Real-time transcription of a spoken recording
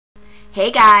Hey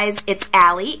guys, it's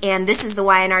Allie, and this is the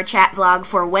YNR chat vlog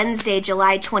for Wednesday,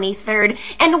 July 23rd.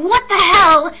 And what the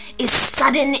hell is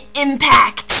sudden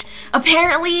impact?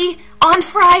 Apparently, on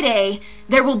Friday,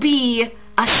 there will be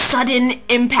a sudden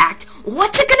impact.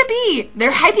 What's it gonna be?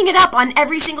 They're hyping it up on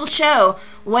every single show.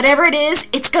 Whatever it is,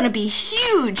 it's gonna be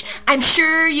huge. I'm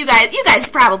sure you guys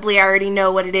probably already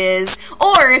know what it is.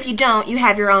 Or if you don't, you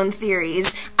have your own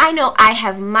theories. I know I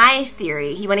have my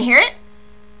theory. You wanna hear it?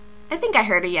 I think I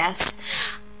heard a yes.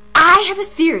 I have a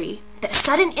theory that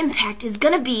sudden impact is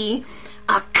gonna be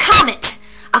a comet.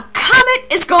 A comet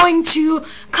is going to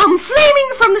come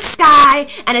flaming from the sky,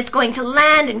 and it's going to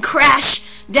land and crash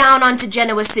down onto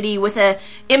Genoa City with an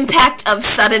impact of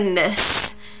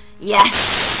suddenness.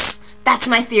 Yes, that's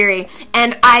my theory.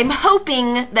 And I'm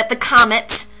hoping that the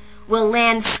comet will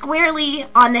land squarely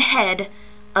on the head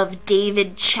of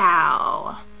David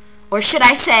Chow. Or should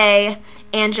I say,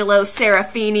 Angelo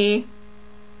Sarafini.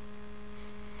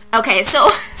 Okay, so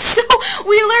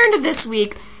we learned this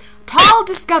week Paul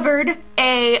discovered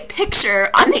a picture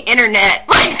on the internet.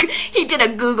 Like, he did a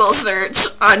Google search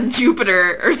on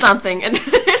Jupiter or something and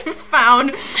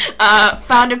found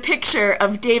a picture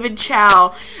of David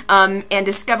Chow and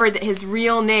discovered that his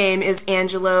real name is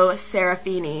Angelo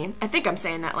Sarafini. I think I'm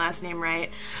saying that last name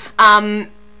right. My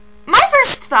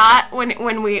first thought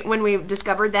when we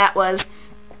discovered that was,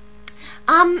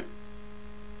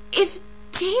 if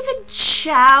David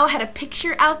Chow had a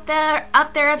picture out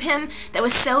there of him that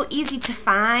was so easy to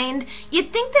find,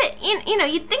 you'd think that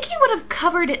you'd think he would have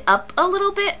covered it up a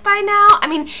little bit by now. I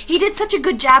mean, he did such a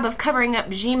good job of covering up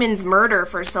Jimin's murder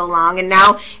for so long, and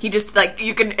now he just, like,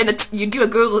 you do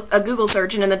a Google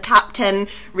search, and in the top 10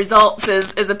 results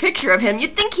is a picture of him.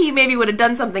 You'd think he maybe would have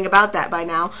done something about that by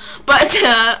now, but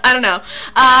I don't know.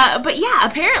 But yeah,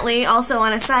 apparently, also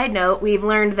on a side note, we've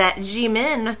learned that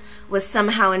Jimin was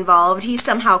somehow involved. He's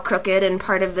somehow crooked and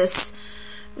part of this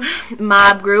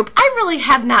mob group. I really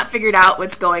have not figured out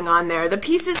what's going on there. The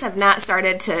pieces have not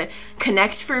started to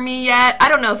connect for me yet. I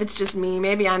don't know if it's just me.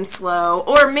 Maybe I'm slow.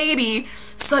 Or maybe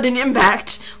Sudden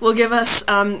Impact will give us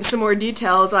some more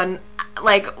details on,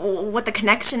 like, what the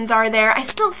connections are there. I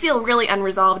still feel really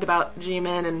unresolved about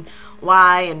Jimin and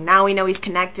why, and now we know he's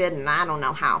connected, and I don't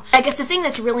know how. I guess the thing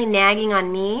that's really nagging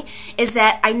on me is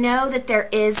that I know that there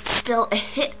is still a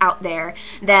hit out there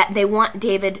that they want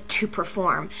David to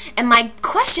perform. And my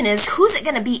question is, who's it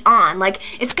going to be on?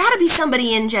 Like, it's got to be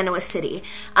somebody in Genoa City.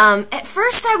 At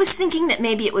first I was thinking that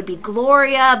maybe it would be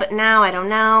Gloria, but now I don't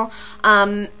know.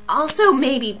 Also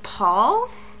maybe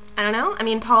Paul? I don't know. I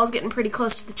mean, Paul's getting pretty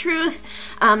close to the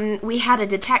truth. We had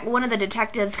one of the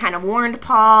detectives kind of warned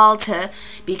Paul to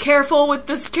be careful with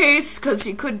this case because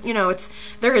he could, it's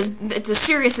as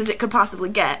serious as it could possibly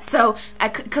get. So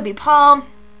it could be Paul,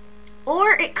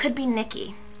 or it could be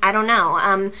Nikki. I don't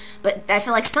know. But I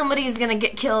feel like somebody's gonna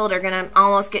get killed or gonna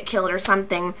almost get killed or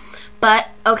something. But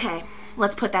okay,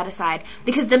 let's put that aside,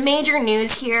 because the major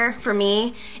news here for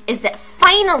me is that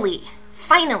finally,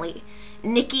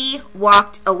 Nikki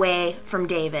walked away from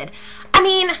David. I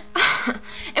mean,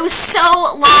 it was so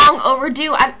long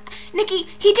overdue. Nikki,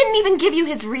 he didn't even give you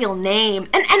his real name.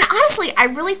 And honestly, I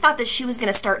really thought that she was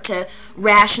going to start to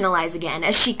rationalize again.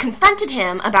 As she confronted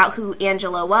him about who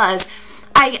Angelo was,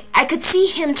 I could see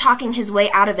him talking his way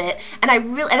out of it, and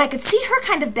I could see her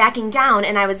kind of backing down,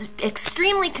 and I was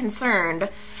extremely concerned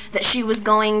that she was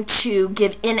going to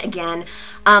give in again.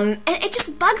 And it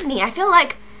just bugs me. I feel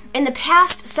like in the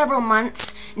past several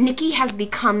months, Nikki has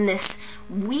become this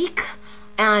weak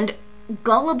and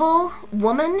gullible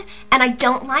woman, and I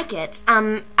don't like it.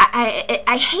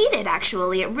 I hate it,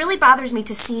 actually. It really bothers me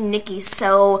to see Nikki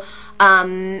so,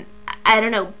 I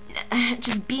don't know,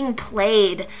 just being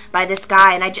played by this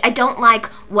guy, and I don't like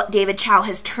what David Chow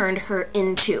has turned her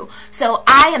into. So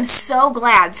I am so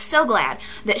glad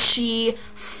that she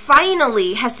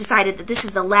finally has decided that this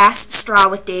is the last straw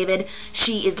with David.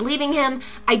 She is leaving him.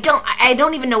 I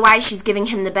don't even know why she's giving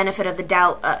him the benefit of the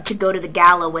doubt to go to the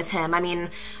gala with him. I mean,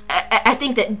 I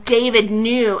think that David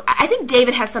knew. I think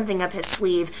David has something up his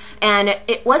sleeve, and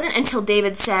it wasn't until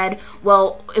David said,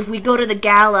 well, if we go to the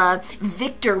gala,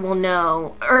 Victor will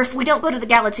know, or if we don't go to the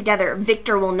gala together,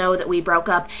 Victor will know that we broke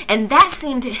up. And that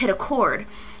seemed to hit a chord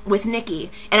with Nikki.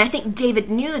 And I think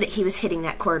David knew that he was hitting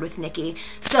that chord with Nikki.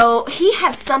 So he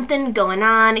has something going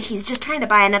on. He's just trying to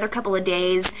buy another couple of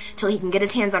days till he can get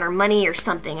his hands on her money or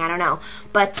something. I don't know.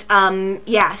 But,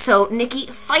 yeah, so Nikki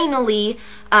finally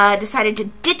decided to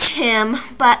ditch him.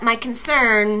 But my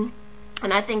concern,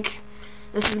 and I think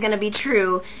this is going to be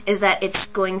true, is that it's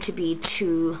going to be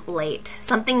too late.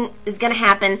 Something is going to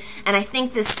happen, and I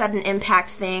think this sudden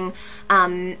impact thing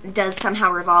does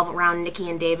somehow revolve around Nikki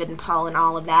and David and Paul and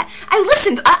all of that. I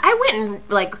went and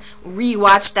like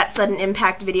rewatched that sudden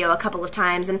impact video a couple of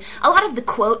times, and a lot of the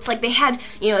quotes, like they had,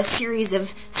 you know, a series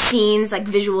of scenes, like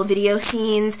visual video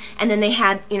scenes, and then they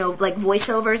had, you know, like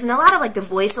voiceovers, and a lot of like the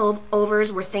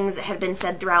voiceovers were things that had been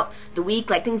said throughout the week,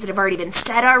 like things that have already been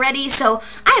said already. So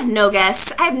I have no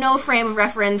guess. I have no frame of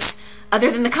reference other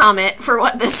than the comment for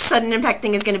what this sudden impact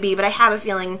thing is going to be, but I have a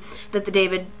feeling that the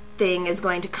David thing is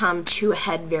going to come to a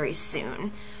head very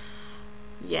soon.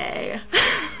 Yay.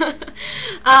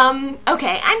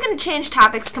 Okay, I'm going to change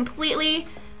topics completely,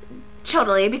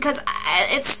 totally, because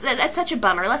that's such a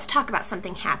bummer. Let's talk about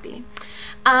something happy.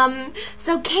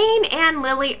 So Kane and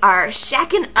Lily are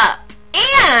shacking up,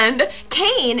 and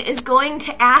Kane is going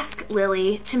to ask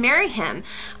Lily to marry him.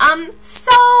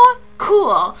 So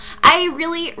cool. I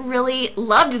really, really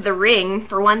loved the ring,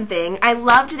 for one thing. I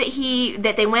loved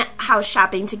that they went house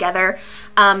shopping together.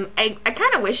 I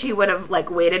kind of wish he would have like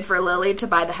waited for Lily to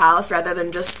buy the house rather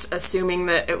than just assuming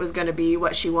that it was going to be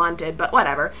what she wanted, but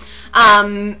whatever.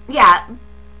 Yeah,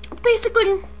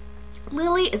 basically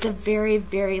Lily is a very,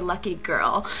 very lucky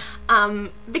girl,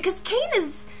 because Kane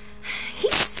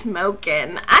he's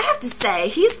smoking. I have to say,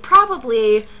 he's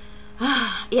probably,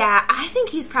 yeah, I think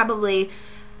he's probably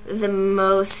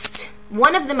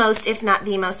one of the most, if not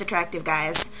the most attractive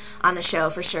guys on the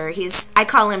show, for sure. I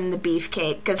call him the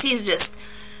beefcake, because he's just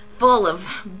full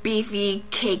of beefy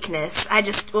cakeness.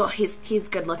 He's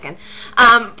good looking.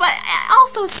 But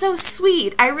also so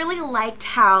sweet. I really liked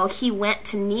how he went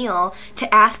to Neil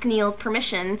to ask Neil's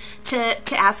permission to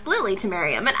ask Lily to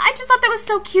marry him. And I just thought that was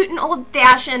so cute and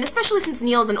old-fashioned, especially since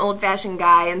Neil's an old-fashioned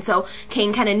guy, and so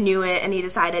Kane kind of knew it, and he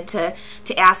decided to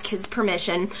ask his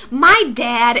permission. My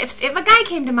dad, if a guy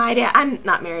came to my dad, I'm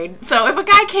not married, so if a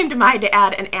guy came to my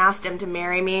dad and asked him to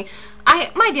marry me,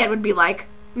 my dad would be like,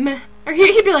 meh. Or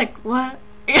he'd be like, what?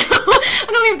 I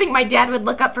don't even think my dad would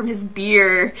look up from his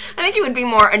beer. I think he would be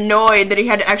more annoyed that he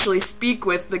had to actually speak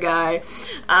with the guy.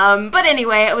 But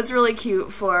anyway, it was really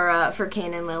cute for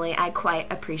Kane and Lily. I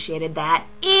quite appreciated that.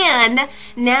 And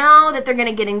now that they're going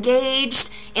to get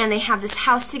engaged and they have this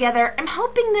house together, I'm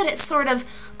hoping that it sort of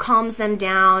calms them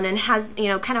down and has, you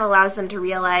know, kind of allows them to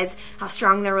realize how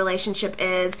strong their relationship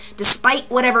is, despite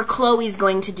whatever Chloe's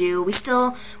going to do. We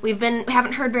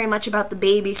haven't heard very much about the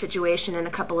baby situation in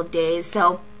a couple of days,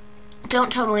 so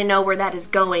don't totally know where that is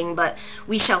going, but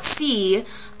we shall see.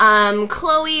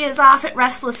 Chloe is off at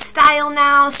Restless Style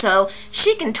now, so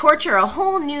she can torture a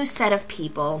whole new set of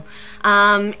people.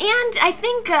 And I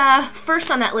think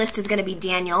first on that list is going to be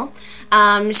Daniel.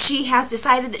 She has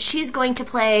decided that she's going to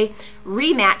play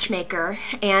rematchmaker,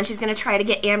 and she's going to try to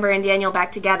get Amber and Daniel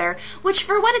back together, which,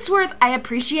 for what it's worth, I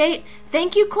appreciate.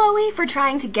 Thank you, Chloe, for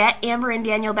trying to get Amber and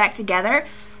Daniel back together.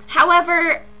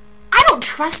 However, I don't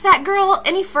trust that girl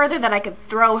any further than I could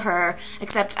throw her,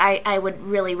 except I would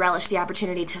really relish the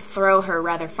opportunity to throw her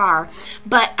rather far.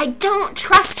 But I don't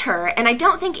trust her, and I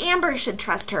don't think Amber should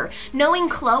trust her. Knowing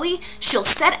Chloe, she'll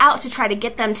set out to try to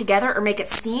get them together or make it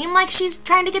seem like she's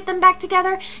trying to get them back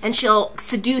together, and she'll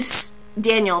seduce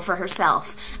Daniel for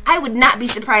herself. I would not be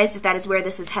surprised if that is where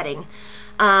this is heading.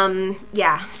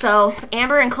 Yeah, so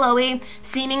Amber and Chloe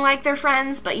seeming like they're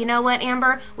friends, but you know what,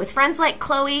 Amber? With friends like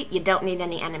Chloe, you don't need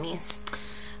any enemies.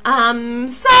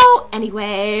 So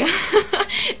anyway,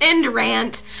 end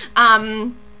rant.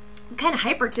 I'm kind of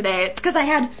hyper today. It's because I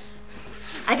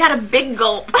got a big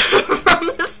gulp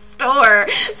from the store,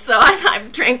 so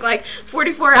I've drank like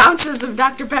 44 ounces of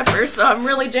Dr. Pepper, so I'm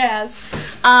really jazzed.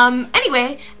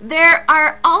 Anyway, there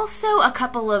are also a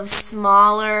couple of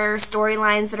smaller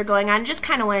storylines that are going on, just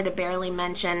kind of wanted to barely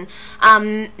mention.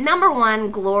 Number one,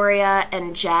 Gloria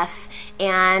and Jeff,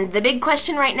 and the big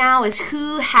question right now is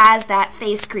who has that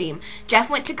face cream. Jeff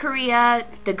went to Korea,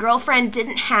 the girlfriend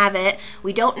didn't have it,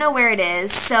 we don't know where it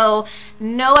is, so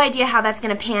no idea how that's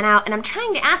going to pan out, and I'm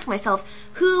trying to ask myself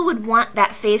who would want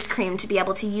that face cream to be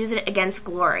able to use it against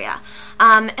Gloria.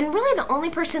 And really the only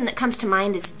person that comes to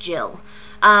mind is Jill.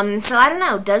 So I don't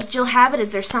know, does Jill have it?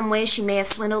 Is there some way she may have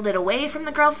swindled it away from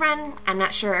the girlfriend? I'm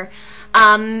not sure.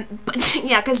 But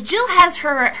yeah, because Jill has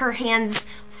her hands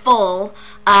full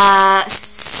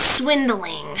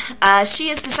swindling. She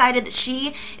has decided that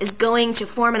she is going to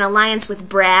form an alliance with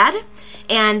Brad,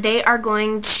 and they are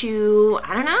going to,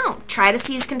 I don't know, try to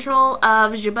seize control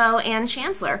of Jabot and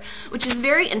Chancellor, which is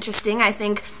very interesting. I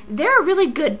think they're a really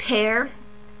good pair,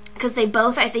 because they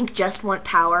both, I think, just want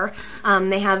power.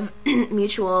 They have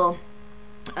mutual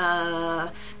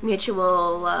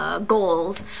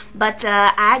goals. But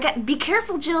be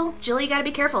careful, Jill. Jill, you gotta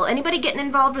be careful. Anybody getting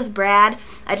involved with Brad,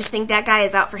 I just think that guy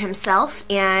is out for himself,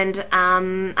 and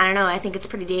I don't know, I think it's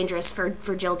pretty dangerous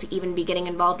for Jill to even be getting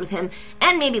involved with him,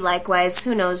 and maybe likewise,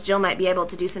 who knows, Jill might be able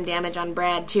to do some damage on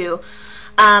Brad too.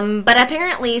 But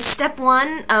apparently, step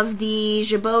one of the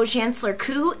Jabot Chancellor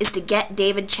coup is to get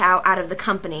David Chow out of the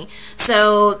company.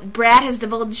 So Brad has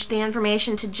divulged the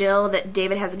information to Jill that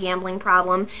David has a gambling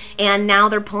problem, and now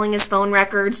they're pulling his phone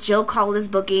records. Jill called his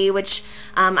bookie, which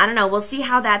I don't know. We'll see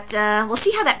how that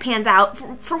pans out.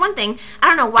 For one thing, I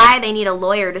don't know why they need a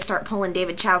lawyer to start pulling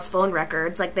David Chow's phone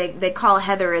records. Like they call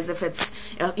Heather as if it's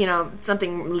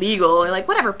something legal. Like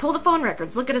whatever, pull the phone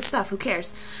records, look at his stuff. Who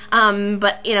cares?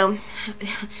 But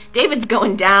David's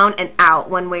going down and out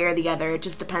one way or the other. It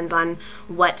just depends on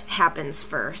what happens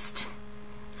first.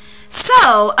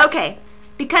 So, okay,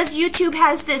 because YouTube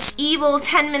has this evil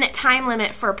 10-minute time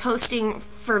limit for posting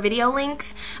for video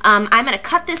length, I'm going to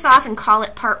cut this off and call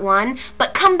it part 1,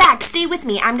 but come back, stay with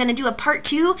me. I'm going to do a part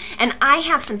 2, and I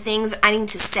have some things I need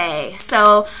to say.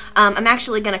 So I'm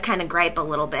actually going to kind of gripe a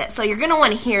little bit. So you're going to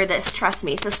want to hear this, trust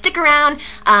me. So stick around.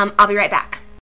 I'll be right back.